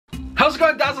How's it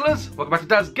going, Dazzlers? Welcome back to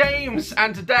Daz Games,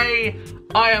 and today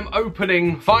I am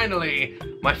opening, finally,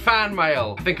 my fan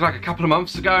mail. I think like a couple of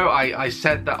months ago, I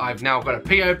said that I've now got a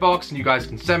PO box and you guys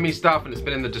can send me stuff, and it's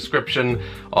been in the description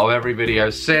of every video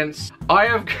since.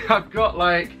 I've got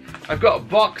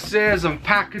boxes and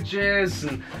packages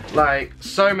and like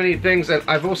so many things, and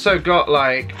I've also got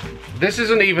like, this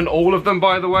isn't even all of them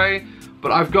by the way,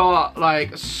 but I've got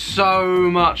like so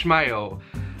much mail.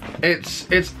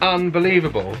 It's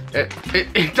unbelievable.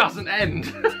 It doesn't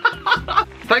end.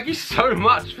 Thank you so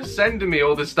much for sending me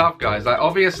all this stuff, guys. Like,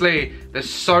 obviously, there's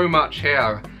so much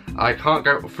here. I can't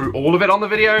go through all of it on the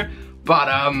video, but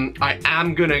I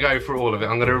am gonna go through all of it.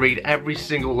 I'm gonna read every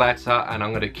single letter, and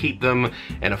I'm gonna keep them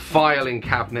in a filing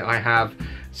cabinet I have,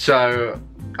 so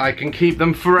I can keep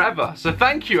them forever. So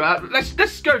thank you.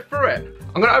 Let's go through it.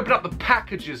 I'm gonna open up the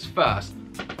packages first.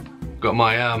 Got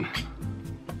my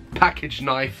package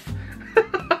knife.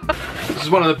 This is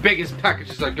one of the biggest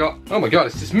packages I've got. Oh my god,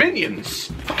 it's just Minions.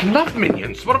 Fucking love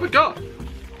Minions. What have I got?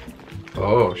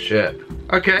 Oh shit.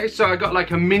 Okay, so I got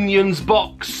like a Minions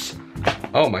box.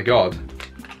 Oh my god.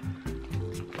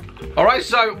 Alright,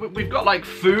 so we've got like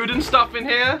food and stuff in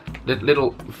here.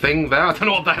 Little thing there, I don't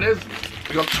know what that is.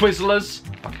 We got Twizzlers.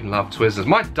 Fucking love Twizzlers.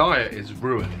 My diet is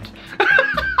ruined.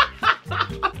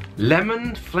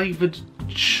 Lemon flavored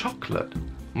chocolate.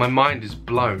 My mind is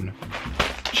blown.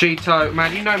 Cheeto,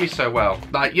 man, you know me so well.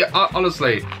 Like, yeah,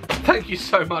 honestly, thank you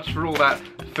so much for all that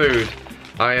food.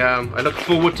 I look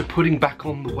forward to putting back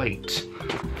on the weight.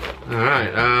 All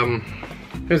right,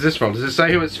 who's this from? Does it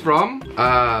say who it's from?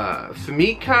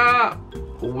 Femika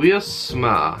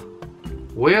Wiersma.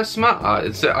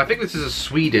 Wiersma? I think this is a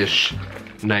Swedish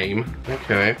name.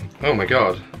 Okay. Oh my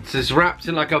god. This is wrapped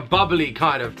in like a bubbly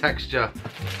kind of texture.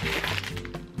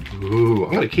 Ooh,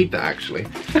 I'm gonna keep that actually.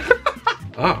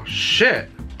 Oh shit.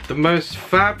 The most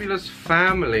fabulous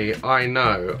family I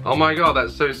know. Oh my god,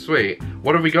 that's so sweet.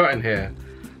 What have we got in here?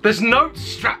 There's notes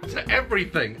strapped to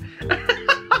everything.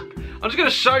 I'm just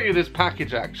gonna show you this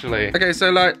package actually. Okay,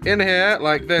 so like in here,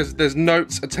 like there's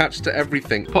notes attached to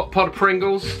everything. Pot of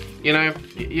Pringles, you know,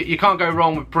 you can't go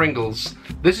wrong with Pringles.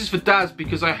 This is for Daz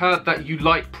because I heard that you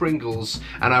like Pringles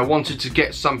and I wanted to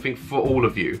get something for all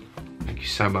of you. Thank you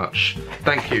so much.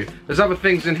 Thank you. There's other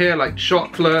things in here like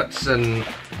chocolates and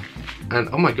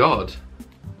oh my god,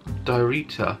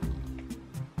 diarrhea.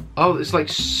 Oh, it's like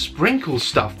sprinkle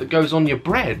stuff that goes on your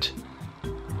bread.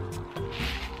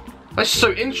 That's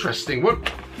so interesting.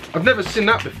 What? I've never seen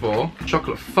that before.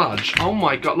 Chocolate fudge. Oh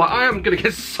my god, like I am gonna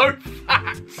get so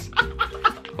fat.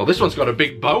 Oh, this one's got a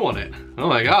big bow on it. Oh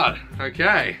my god.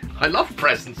 Okay. I love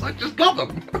presents. I just got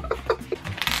them.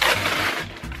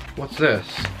 What's this?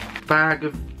 Bag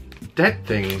of dead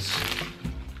things.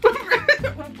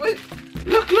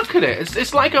 Look at it.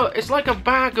 It's like a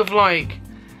bag of like,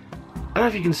 I don't know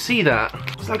if you can see that.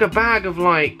 It's like a bag of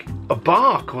like a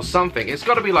bark or something. It's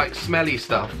got to be like smelly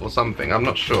stuff or something. I'm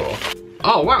not sure.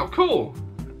 Oh wow, cool.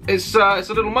 It's a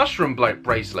little mushroom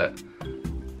bracelet.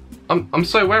 I'm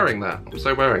so wearing that. I'm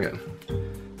so wearing it.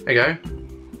 There you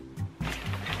go.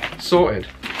 Sorted.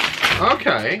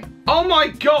 Okay. Oh my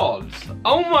god.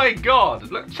 Oh my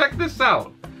god. Look, check this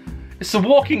out. It's a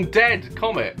Walking Dead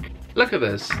comic. Look at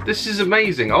this. This is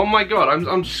amazing. Oh my god.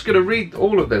 I'm just gonna read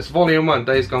all of this. Volume 1,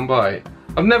 Days Gone By.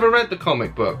 I've never read the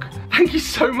comic book. Thank you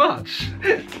so much.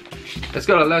 It's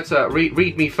got a letter.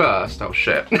 Read me first. Oh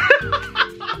shit.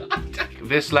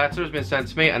 This letter has been sent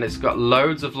to me and it's got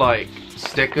loads of like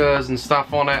stickers and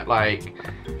stuff on it. Like,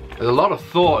 there's a lot of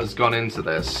thought has gone into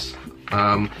this.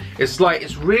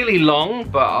 It's really long,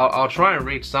 but I'll try and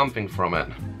read something from it.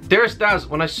 Dearest Daz,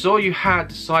 when I saw you had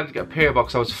decided to get a PO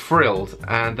box, I was thrilled,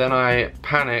 and then I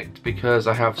panicked because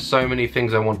I have so many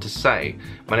things I want to say.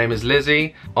 My name is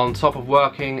Lizzie. On top of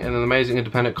working in an amazing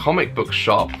independent comic book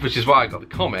shop, which is why I got the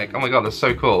comic. Oh my god, that's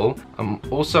so cool. I'm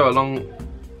also a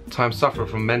long-time sufferer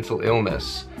from mental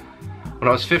illness. When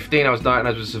I was 15, I was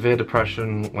diagnosed with severe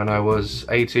depression. When I was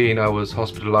 18, I was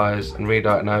hospitalized and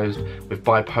re-diagnosed with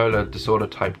bipolar disorder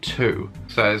type 2.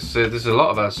 So there's a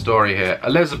lot of a story here.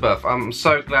 Elizabeth, I'm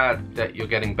so glad that you're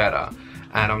getting better.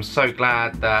 And I'm so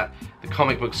glad that the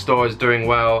comic book store is doing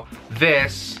well.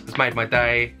 This has made my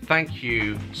day. Thank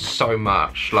you so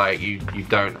much. Like, you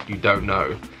don't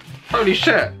know. Holy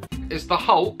shit, it's the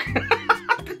Hulk.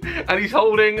 And he's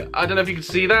holding, I don't know if you can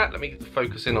see that. Let me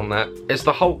focus in on that. It's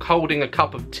the Hulk holding a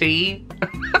cup of tea.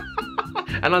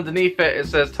 And underneath it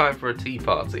says time for a tea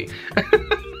party.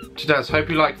 Daz, hope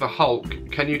you like the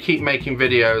Hulk. Can you keep making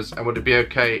videos, and would it be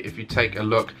okay if you take a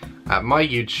look at my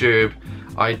YouTube?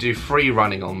 I do free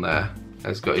running on there.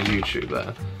 It's got a YouTube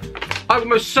there. I will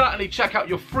most certainly check out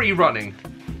your free running.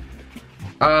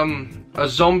 a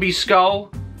zombie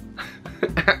skull,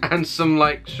 and some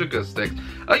like sugar sticks.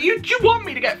 Do you want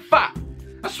me to get fat?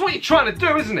 That's what you're trying to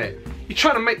do, isn't it? You're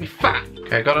trying to make me fat.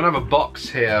 Okay, I got another box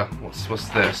here. What's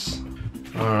this?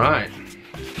 All right,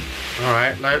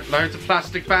 loads of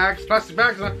plastic bags.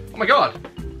 Oh my God,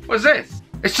 what is this?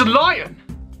 It's a lion.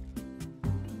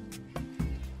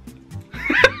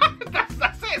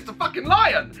 that's it. It's a fucking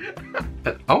lion.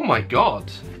 Oh my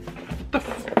God.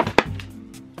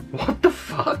 What the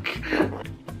fuck?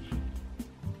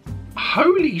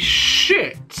 Holy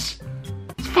shit!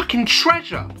 It's fucking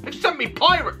treasure. It sent me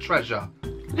pirate treasure.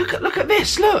 Look at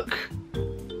this. Look.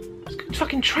 It's got a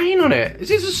fucking train on it. Is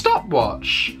this a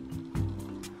stopwatch?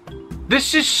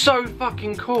 This is so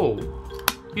fucking cool.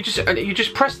 You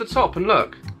just press the top and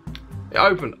look. It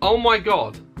opened. Oh my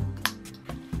God.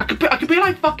 I could be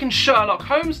like fucking Sherlock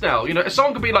Holmes now. You know,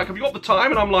 someone could be like, "Have you got the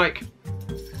time?" And I'm like,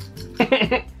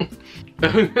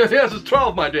 "Yes, it's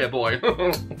 12, my dear boy."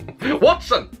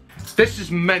 Watson. This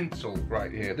is mental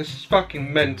right here. This is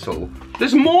fucking mental.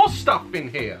 There's more stuff in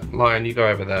here. Lion, you go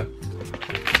over there.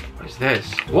 What is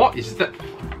this? What is that?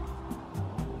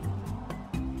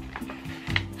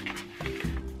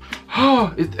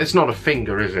 Oh, it's not a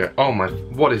finger, is it? Oh my,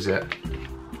 what is it?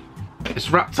 It's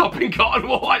wrapped up in cotton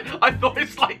wool. I thought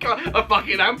it's like a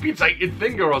fucking amputated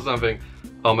finger or something.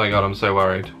 Oh my God, I'm so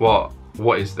worried. What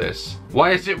is this?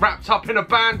 Why is it wrapped up in a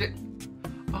bandit?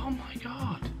 Oh my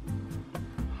God.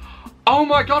 Oh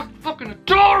my God, it's fucking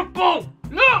adorable.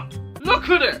 Look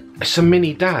at it. It's a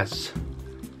mini Daz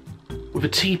with a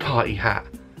tea party hat.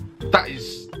 That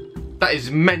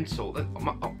is mental.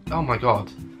 Oh my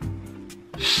God.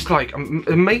 Just like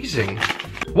amazing.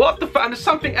 What the fuck? And there's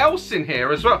something else in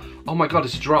here as well. Oh my God,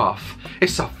 it's a giraffe.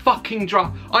 It's a fucking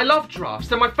giraffe. I love giraffes.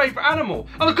 They're my favourite animal.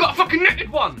 And I've got a fucking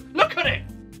knitted one. Look at it.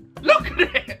 Look at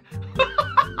it.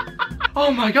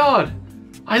 Oh my God.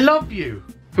 I love you.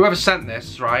 Whoever sent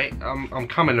this, right? I'm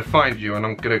coming to find you and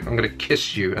I'm gonna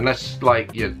kiss you unless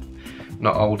like you're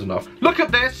not old enough. Look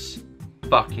at this.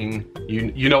 Fucking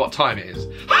you know what time it is.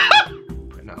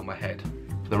 Putting that on my head.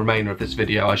 For the remainder of this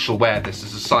video, I shall wear this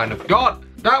as a sign of God.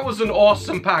 That was an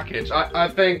awesome package. I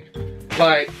think,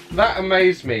 like, that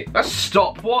amazed me. That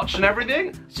stopwatch and everything,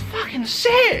 it's fucking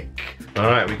sick. All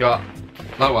right, we got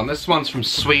another one. This one's from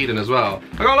Sweden as well.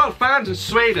 I got a lot of fans in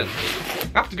Sweden.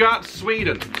 I have to go out to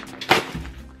Sweden.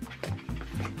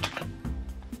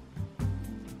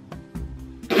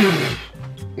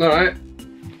 All right,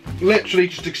 literally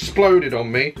just exploded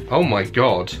on me. Oh my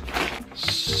God.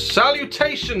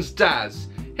 Salutations, Daz.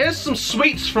 Here's some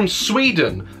sweets from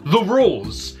Sweden. The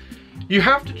rules. You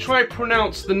have to try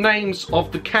pronounce the names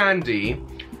of the candy.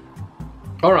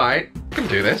 Alright, I can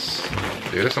do this.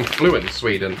 I'm fluent in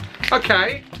Sweden.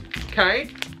 Okay.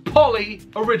 Polly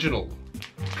Original.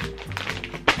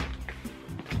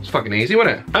 It's fucking easy,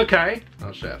 wasn't it? Okay.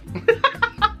 Oh shit.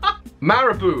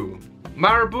 Marabou.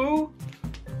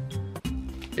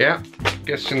 Yeah,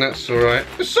 guessing that's alright.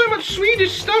 There's so much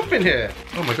Swedish stuff in here.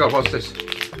 Oh my God, what's this?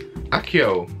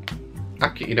 Accio,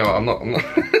 you know what, I'm not.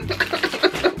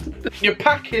 Your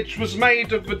package was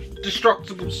made of a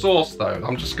destructible sauce though,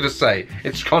 I'm just gonna say.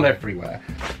 It's gone everywhere.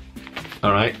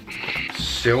 Alright.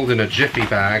 Sealed in a jiffy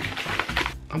bag.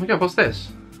 Oh my God, what's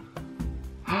this?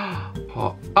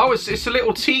 Pot. Oh, it's a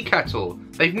little tea kettle.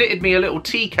 They've knitted me a little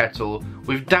tea kettle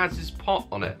with Daz's pot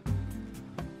on it.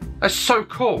 That's so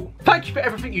cool. Thank you for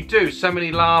everything you do. So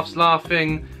many laughs,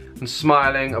 laughing and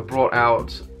smiling are brought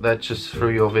out there just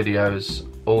through your videos.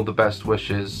 All the best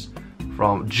wishes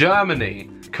from Germany.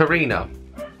 Karina,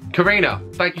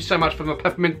 thank you so much for the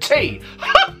peppermint tea.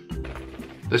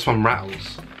 This one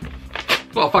rattles.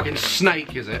 What a fucking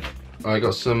snake, is it? I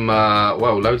got some,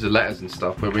 well, loads of letters and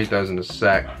stuff. We'll read those in a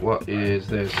sec. What is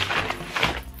this?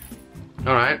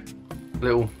 All right,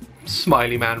 little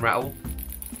smiley man rattle.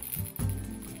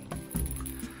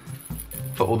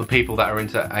 For all the people that are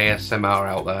into ASMR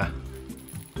out there.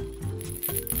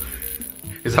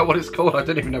 Is that what it's called? I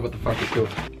don't even know what the fuck it's called.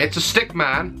 It's a stick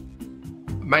man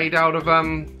made out of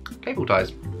cable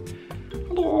ties.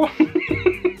 Hello.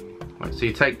 Right, so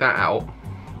you take that out.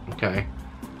 Okay.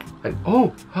 And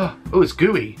oh, it's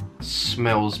gooey.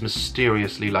 Smells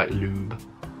mysteriously like lube.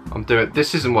 I'm doing.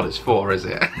 This isn't what it's for, is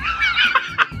it?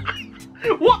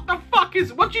 What the fuck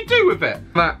is? What do you do with it?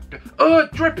 That. Oh,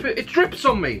 it drips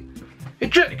on me.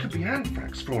 It could be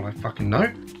anthrax for all I fucking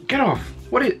know. Get off.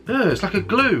 What is? It's like a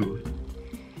glue.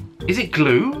 Is it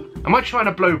glue? Am I trying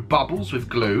to blow bubbles with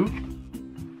glue?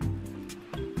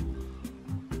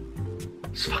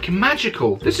 It's fucking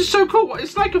magical. This is so cool.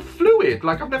 It's like a fluid.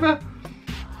 Like I've never.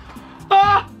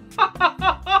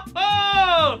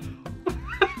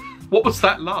 What was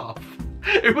that laugh?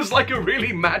 It was like a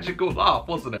really magical laugh,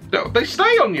 wasn't it? No, they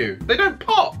stay on you. They don't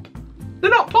pop. They're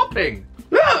not popping.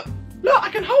 Look, look, I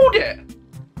can hold it.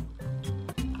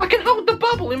 I can hold the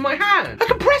bubble in my hand. I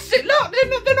can press it. Look,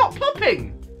 they're not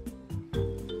popping.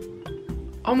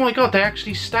 Oh my God, they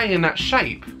actually stay in that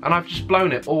shape. And I've just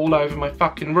blown it all over my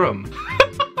fucking room.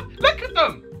 Look at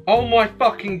them. Oh my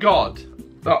fucking God.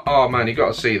 Oh man, you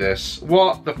gotta see this.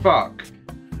 What the fuck?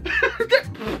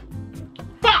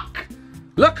 Fuck!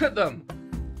 Look at them.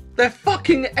 They're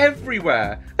fucking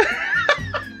everywhere.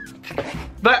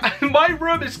 My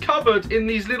room is covered in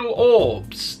these little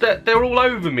orbs. They're all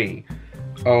over me.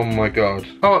 Oh my God.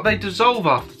 Oh, they dissolve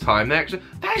after time. That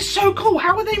is so cool.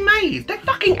 How are they made? They're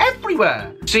fucking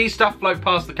everywhere. See stuff float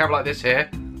past the camera like this here?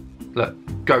 Look,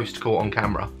 ghost caught on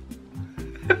camera.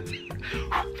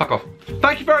 Fuck off.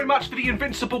 Thank you very much for the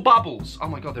invincible bubbles. Oh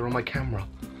my God, they're on my camera.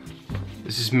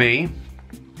 This is me.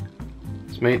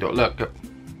 It's me. Look. Does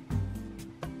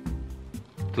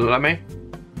it look like me? I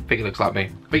think it looks like me.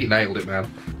 I think you nailed it,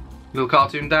 man. Little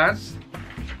cartoon dads.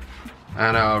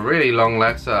 And a really long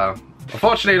letter.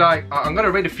 Unfortunately, like, I'm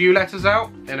gonna read a few letters out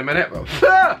in a minute.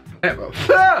 Oh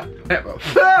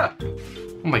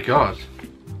my God.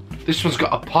 This one's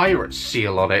got a pirate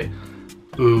seal on it.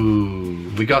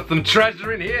 Ooh, we got some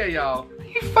treasure in here, y'all. Are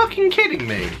you fucking kidding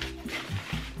me?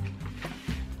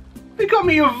 They got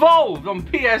me evolved on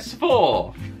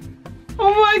PS4.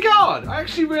 Oh my God, I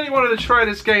actually really wanted to try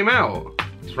this game out.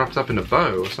 It's wrapped up in a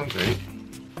bow or something.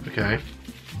 Okay.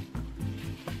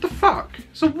 What the fuck?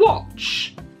 It's a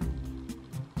watch.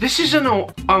 This is an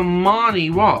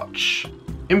Armani watch.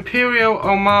 Imperial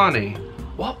Armani.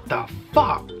 What the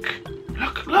fuck?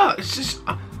 Look, it's just...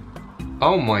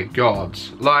 Oh my God,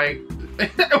 like,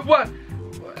 what?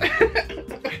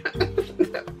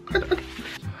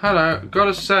 Hello,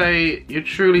 gotta say, you're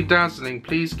truly dazzling.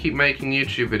 Please keep making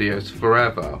YouTube videos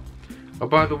forever. Oh,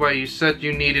 by the way, you said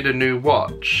you needed a new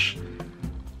watch.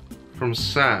 From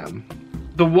Sam.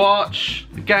 The watch,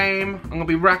 the game, I'm gonna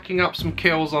be racking up some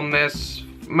kills on this.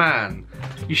 Man,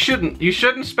 you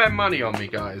shouldn't spend money on me,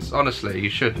 guys. Honestly,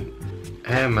 you shouldn't.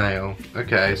 Airmail.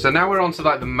 Okay, so now we're on to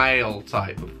like the mail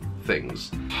type of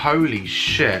things. Holy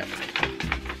shit.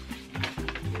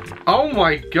 Oh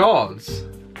my God.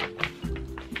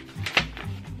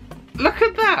 Look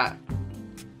at that.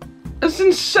 It's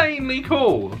insanely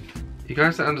cool. You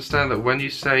guys don't understand that when you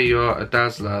say you're a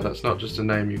Dazzler, that's not just a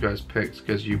name you guys picked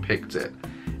because you picked it.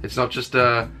 It's not just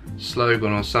a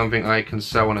slogan or something I can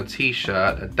sew on a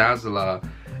t-shirt. A Dazzler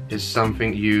is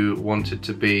something you wanted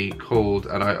to be called,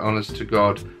 and I honest to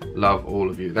God love all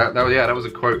of you. That was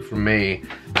a quote from me,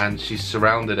 and she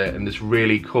surrounded it in this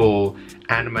really cool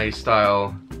anime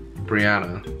style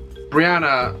Brianna.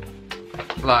 Brianna,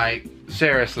 like,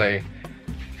 seriously,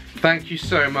 thank you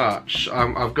so much.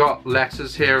 I've got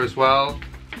letters here as well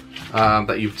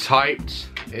that you've typed.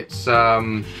 It's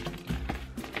kind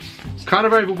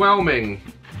of overwhelming.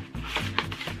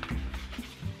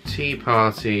 Tea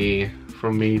party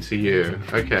from me to you.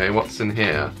 Okay, what's in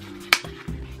here?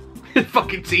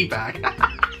 Fucking tea bag.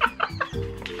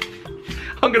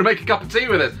 I'm gonna make a cup of tea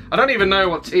with it. I don't even know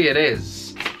what tea it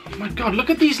is. Oh my God, look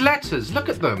at these letters. Look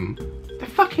at them. They're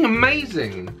fucking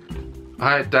amazing.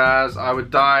 Hi Daz, I would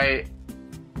die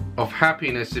of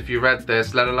happiness if you read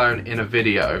this, let alone in a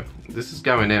video. This is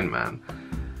going in, man.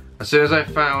 As soon as I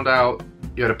found out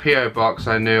you had a P.O. box,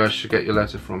 I knew I should get your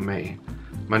letter from me.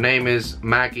 My name is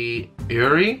Maggie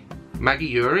Uri. Maggie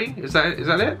Uri, is that it?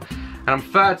 And I'm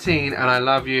 13 and I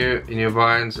love you in your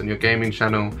vines and your gaming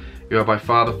channel. You are by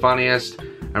far the funniest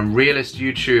and realest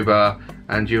YouTuber,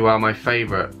 and you are my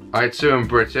favorite. I too am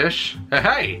British.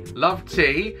 Hey, love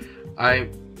tea. I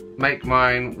make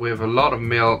mine with a lot of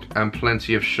milk and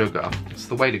plenty of sugar. It's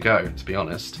the way to go, to be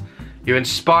honest. You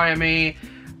inspire me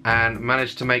and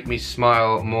manage to make me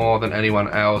smile more than anyone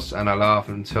else, and I laugh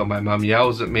until my mum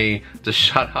yells at me to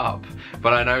shut up.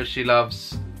 But I know she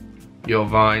loves your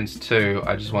vines too.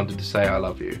 I just wanted to say I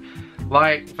love you.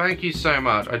 Like, thank you so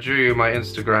much. I drew you my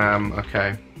Instagram.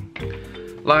 Okay.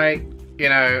 Like, you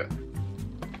know,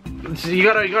 you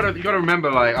gotta remember,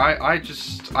 like, I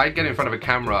get in front of a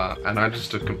camera and I'm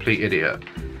just a complete idiot.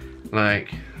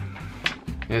 Like, you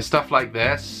know, stuff like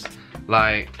this,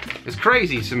 like, it's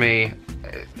crazy to me.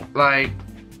 Like,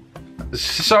 it's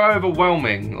so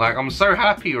overwhelming. Like, I'm so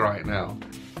happy right now.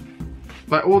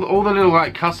 Like all the little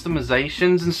like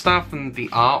customizations and stuff, and the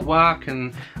artwork,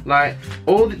 and like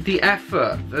all the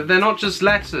effort. They're not just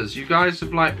letters. You guys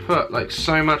have like put like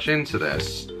so much into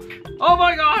this. Oh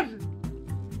my God!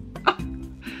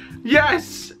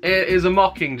 Yes, it is a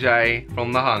Mockingjay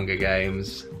from the Hunger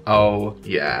Games. Oh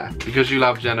yeah, because you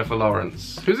love Jennifer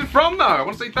Lawrence. Who's it from though? I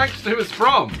want to say thanks to who it's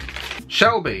from.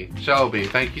 Shelby,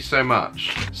 thank you so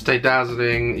much. Stay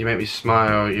dazzling, you make me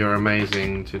smile, you're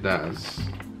amazing to Daz.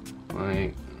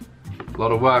 Like, a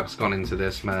lot of work's gone into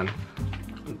this, man.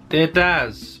 Dear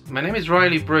Daz, my name is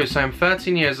Riley Bruce. I'm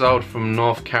 13 years old from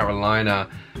North Carolina.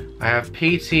 I have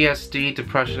PTSD,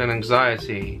 depression and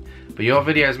anxiety, but your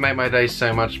videos make my day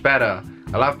so much better.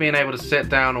 I love being able to sit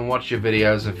down and watch your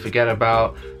videos and forget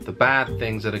about the bad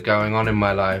things that are going on in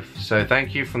my life. So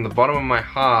thank you from the bottom of my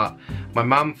heart. My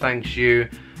mum thanks you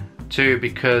too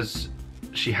because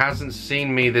she hasn't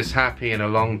seen me this happy in a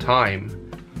long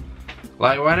time.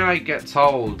 Like, when I get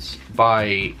told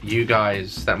by you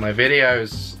guys that my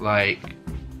videos, like,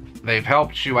 they've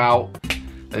helped you out,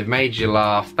 they've made you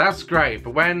laugh, that's great.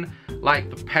 But when, like,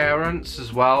 the parents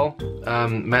as well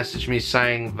message me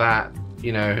saying that,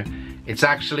 you know, it's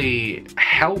actually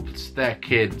helped their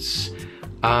kids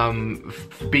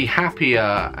be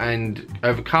happier and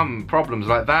overcome problems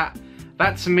like that,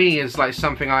 that to me is like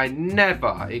something I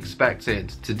never expected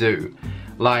to do.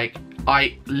 Like,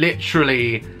 I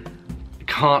literally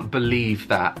can't believe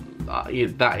that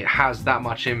that it has that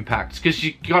much impact, because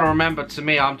you gotta remember, to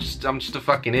me, I'm just a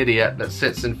fucking idiot that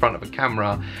sits in front of a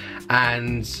camera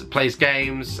and plays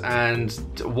games and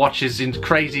watches in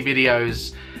crazy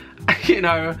videos. You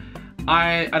know,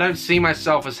 I don't see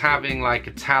myself as having like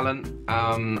a talent,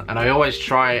 and I always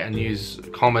try and use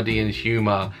comedy and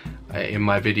humor in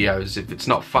my videos. If it's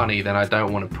not funny, then I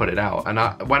don't want to put it out.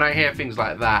 And when I hear things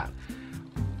like that,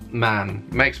 man,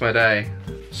 it makes my day.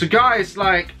 So guys,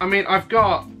 like, I mean, I've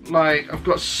got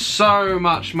so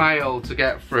much mail to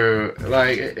get through.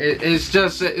 Like, it's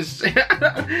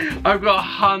I've got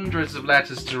hundreds of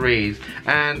letters to read,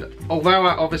 and although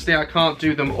obviously I can't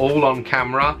do them all on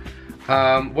camera,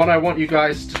 what I want you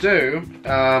guys to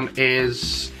do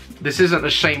is, this isn't a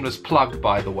shameless plug,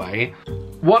 by the way.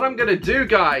 What I'm gonna do,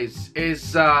 guys,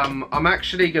 is I'm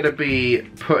actually gonna be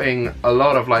putting a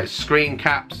lot of like screen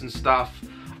caps and stuff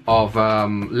of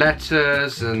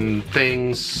letters and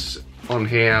things on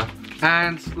here,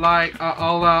 and like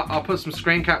I'll put some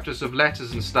screen captures of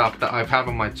letters and stuff that I've had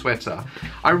on my Twitter.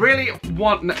 I really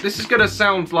want, this is gonna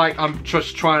sound like I'm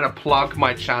just trying to plug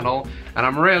my channel, and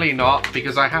I'm really not,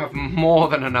 because I have more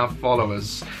than enough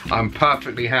followers. I'm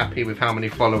perfectly happy with how many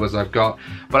followers I've got,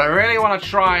 but I really want to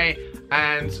try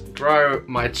and grow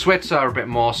my Twitter a bit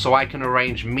more so I can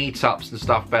arrange meetups and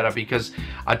stuff better, because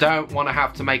I don't want to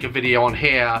have to make a video on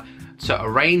here to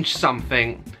arrange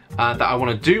something that I want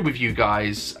to do with you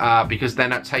guys, because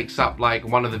then that takes up like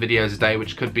one of the videos a day,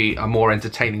 which could be a more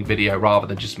entertaining video rather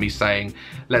than just me saying,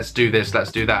 let's do this,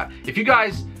 let's do that. If you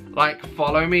guys like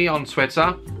follow me on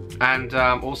Twitter and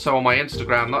also on my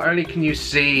Instagram, not only can you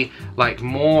see like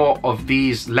more of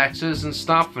these letters and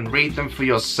stuff and read them for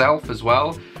yourself as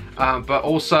well, but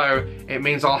also it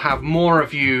means I'll have more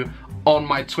of you on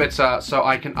my Twitter, so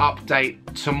I can update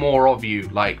to more of you,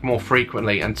 like more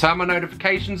frequently, and turn my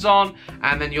notifications on,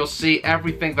 and then you'll see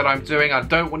everything that I'm doing. I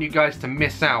don't want you guys to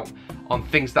miss out on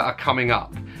things that are coming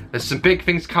up. There's some big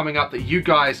things coming up that you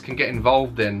guys can get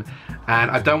involved in, and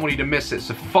I don't want you to miss it.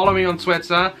 So follow me on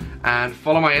Twitter and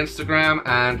follow my Instagram,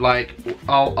 and like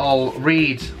I'll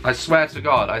read, I swear to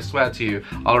God, I swear to you,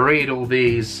 I'll read all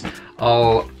these.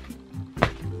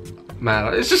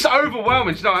 Man, it's just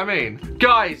overwhelming, do you know what I mean?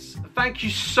 Guys, thank you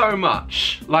so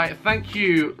much. Like, thank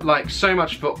you, like, so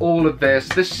much for all of this.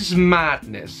 This is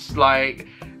madness. Like,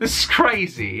 this is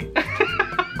crazy.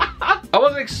 I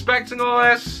wasn't expecting all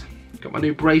this. Got my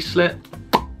new bracelet.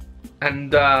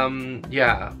 And,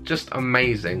 yeah, just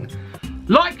amazing.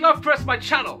 Like, love, press my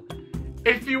channel.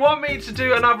 If you want me to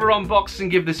do another unboxing,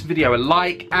 give this video a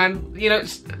like, and you know,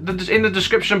 in the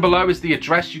description below is the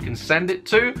address you can send it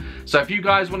to. So if you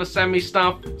guys want to send me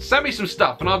stuff, send me some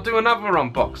stuff, and I'll do another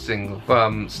unboxing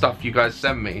of stuff you guys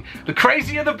send me. The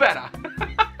crazier the better.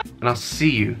 And I'll see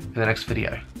you in the next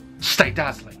video. Stay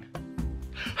dazzling.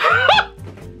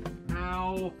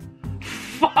 Ow.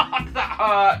 Fuck, that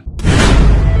hurt.